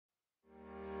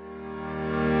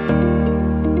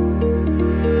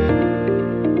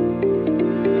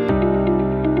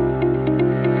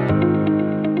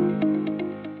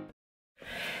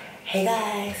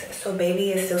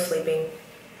baby is still sleeping.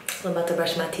 I'm about to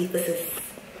brush my teeth.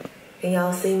 Can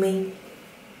y'all see me?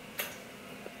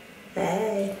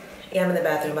 Hey. Yeah, I'm in the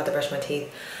bathroom about to brush my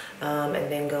teeth.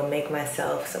 And then go make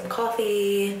myself some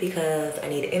coffee because I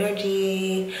need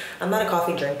energy. I'm not a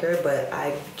coffee drinker, but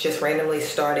I just randomly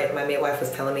started. My midwife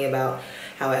was telling me about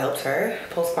how it helps her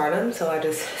postpartum. So I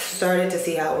just started to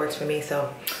see how it works for me.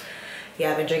 So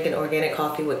yeah, I've been drinking organic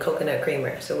coffee with coconut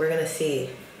creamer. So we're gonna see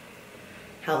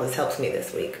how this helps me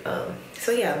this week.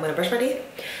 So yeah, I'm gonna brush my teeth,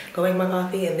 go make my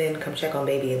coffee, and then come check on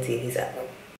baby and see if he's up.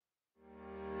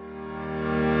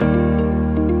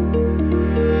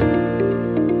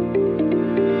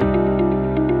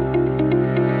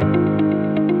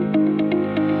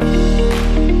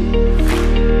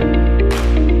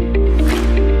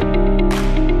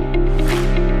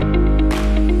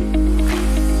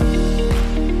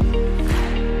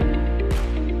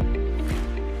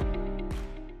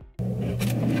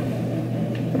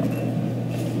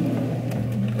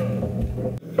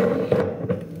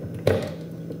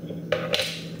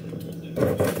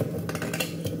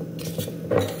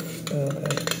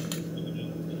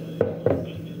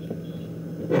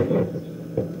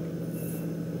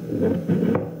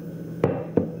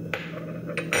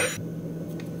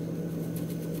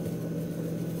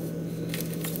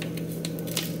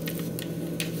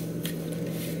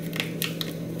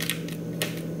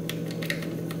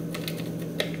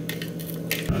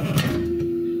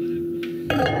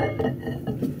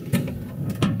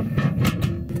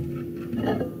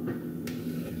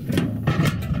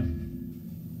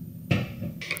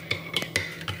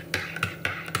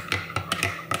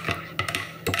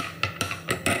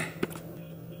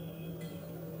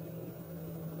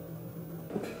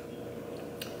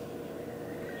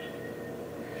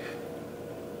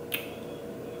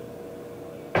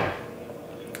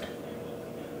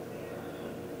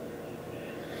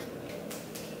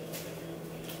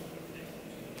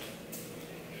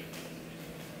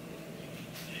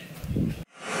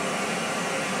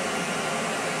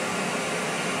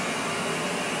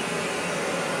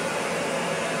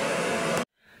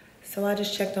 So I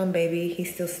just checked on baby.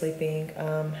 He's still sleeping.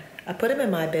 I put him in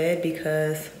my bed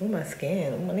because, ooh, my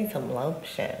skin. Ooh, I need some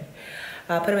lotion.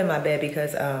 I put him in my bed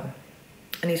because I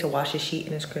need to wash his sheet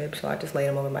in his crib. So I just laid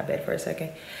him over my bed for a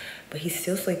second. But he's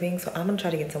still sleeping, so I'm gonna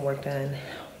try to get some work done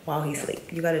while he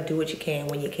sleeps. You gotta do what you can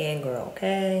when you can, girl,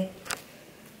 okay?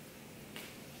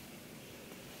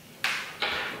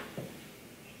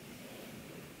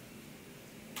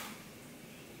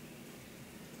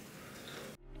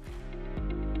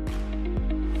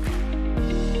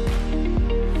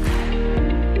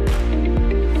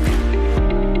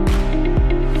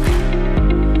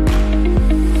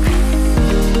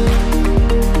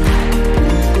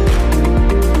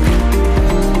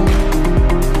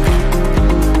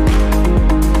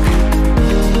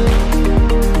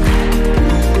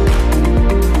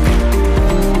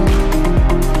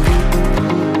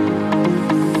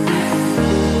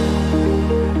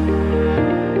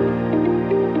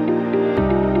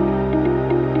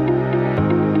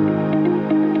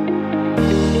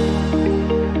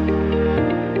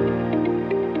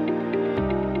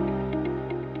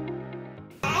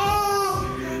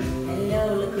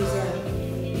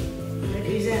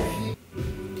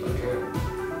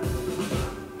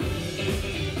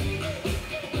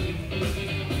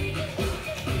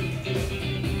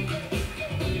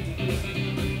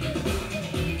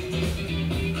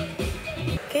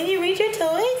 Can you reach your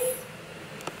toys?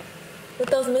 With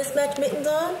those mismatched mittens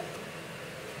on?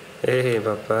 Hey,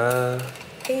 Papa.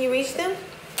 Can you reach them?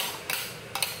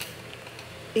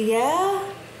 Yeah?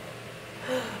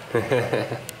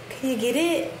 Can you get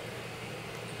it?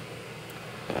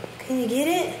 Can you get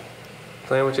it?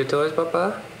 Playing with your toys,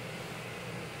 Papa?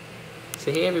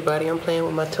 Say, hey, everybody, I'm playing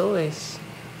with my toys.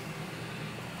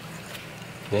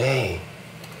 Hey.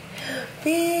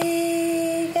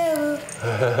 Peekaboo.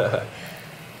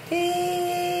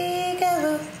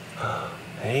 Peekaboo.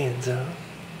 Hey, Enzo.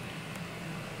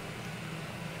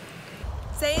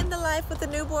 Stay in the life with the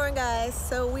newborn, guys.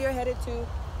 So we are headed to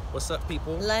What's up,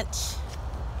 people? lunch.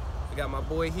 We got my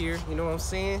boy here. You know what I'm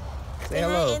saying? Say Hi,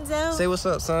 hello. Enzo. Say what's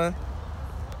up, son.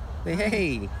 Say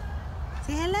hey.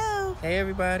 Say hello. Hey,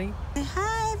 everybody. Say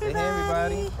hi, everybody. Say hey,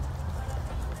 everybody.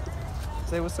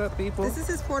 Say what's up, people. This is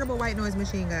his portable white noise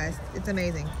machine, guys. It's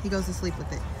amazing. He goes to sleep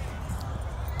with it.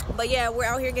 But yeah, we're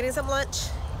out here getting some lunch.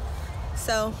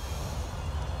 So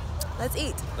let's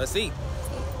eat. Let's eat.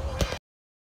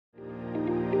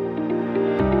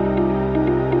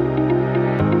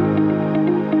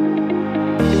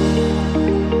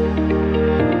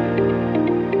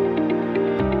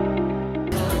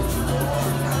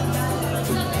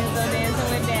 Enzo dancing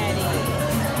with daddy.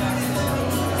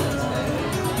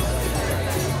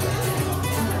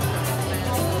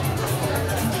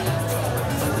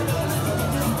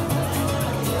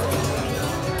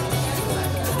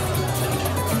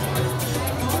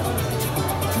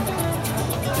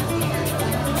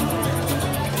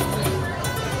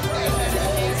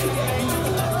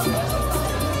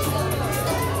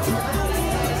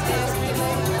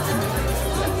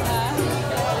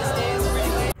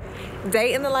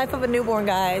 day in the life of a newborn,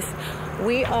 guys.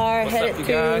 We are headed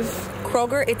to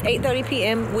Kroger. It's 8:30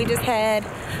 p.m. We just had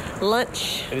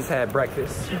lunch. I just had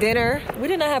breakfast. Dinner. We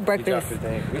did not have breakfast.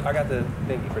 I got the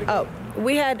thingy pretty good. Oh,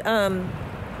 we had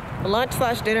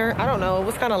lunch/dinner. I don't know. It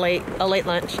was kind of late. A late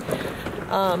lunch.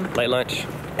 Late lunch.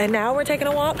 And now we're taking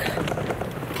a walk.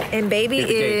 And baby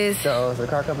is the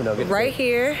car company, no, right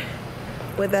here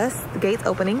with us. The gate's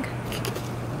opening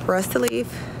for us to leave.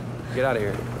 Get out of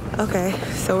here. Okay,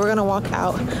 so we're gonna walk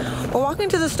out. We're walking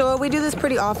to the store. We do this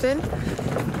pretty often.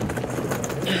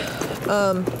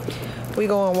 We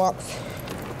go on walks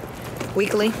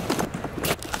weekly.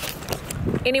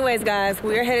 Anyways, guys,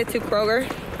 we are headed to Kroger.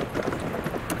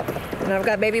 And I've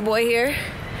got baby boy here.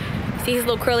 See his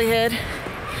little curly head.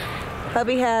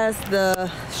 Hubby has the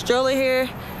stroller here,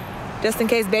 just in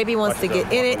case baby wants to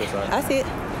get in it. I see it.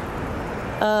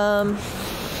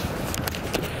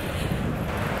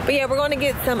 But yeah, we're going to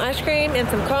get some ice cream and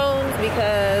some cones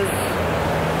because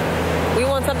we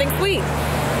want something sweet.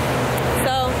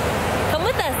 So come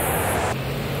with us.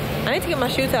 I need to get my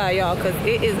shoe tied, y'all, because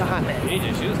it is a hot mess. You need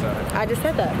your shoes tied. I just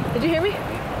said that. Did you hear me?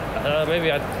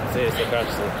 Maybe I said it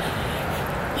subconsciously.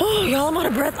 Oh, y'all, I'm out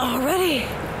of breath already.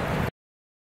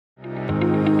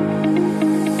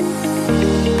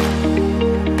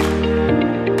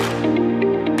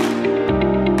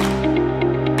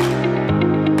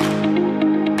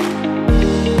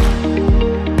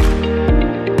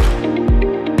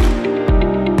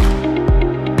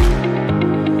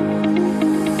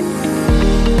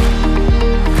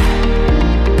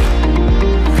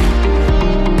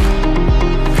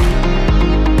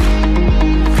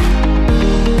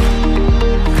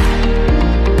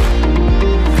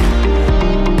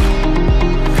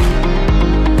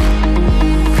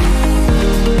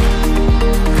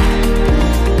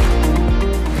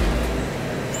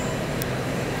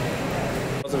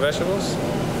 Vegetables?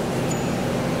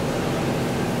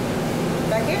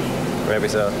 Back here? Maybe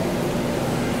so.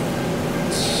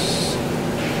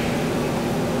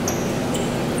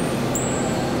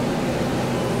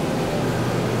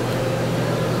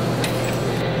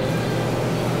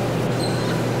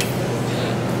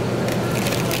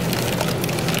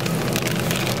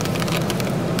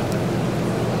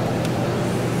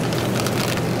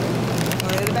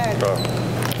 Look at the bag. Oh.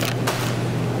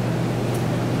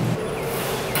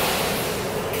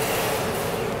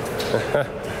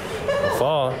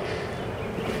 Fall.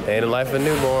 Ain't the life of a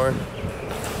newborn.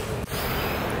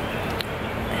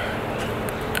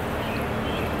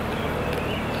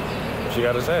 What you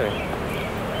gotta say?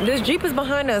 This Jeep is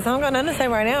behind us. I don't got nothing to say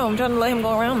right now. I'm trying to let him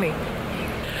go around me.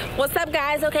 What's up,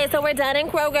 guys? Okay, so we're done in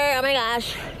Kroger. Oh my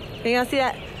gosh. Can y'all see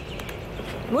that?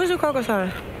 Where's your Kroger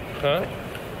sign? Huh?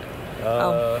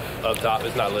 Up top.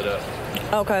 It's not lit up.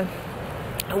 Okay.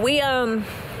 We,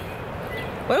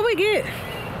 what do we get?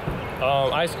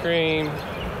 Ice cream,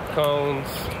 cones.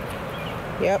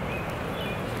 Yep.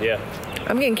 Yeah.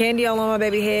 I'm getting candy all on my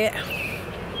baby head.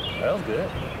 That was good.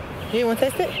 You want to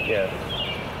taste it? Yeah.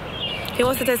 He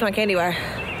wants to taste my candy bar.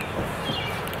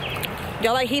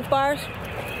 Y'all like Heath bars?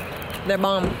 They're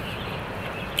bomb.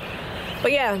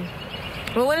 But yeah,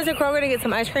 we went into Kroger to get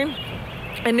some ice cream.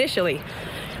 Initially,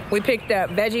 we picked up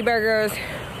veggie burgers.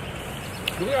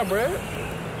 You got bread?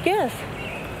 Yes.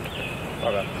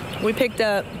 Okay. We picked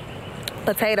up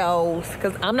potatoes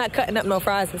because I'm not cutting up no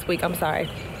fries this week. I'm sorry.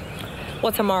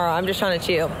 Well, tomorrow. I'm just trying to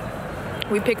chill.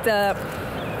 We picked up,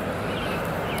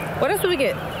 what else did we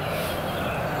get?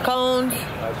 Cones.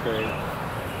 Ice cream.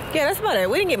 Yeah, that's about it.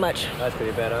 We didn't get much. That's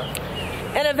pretty bad, huh?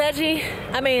 And a veggie,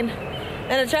 and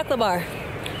a chocolate bar.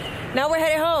 Now we're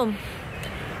headed home.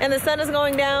 And the sun is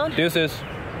going down. Deuces.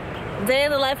 Day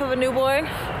in the life of a newborn.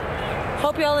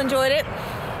 Hope y'all enjoyed it.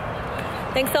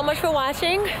 Thanks so much for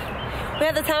watching. We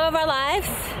had the time of our lives.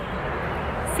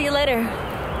 See you later.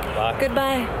 Bye.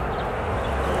 Goodbye.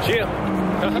 Chill.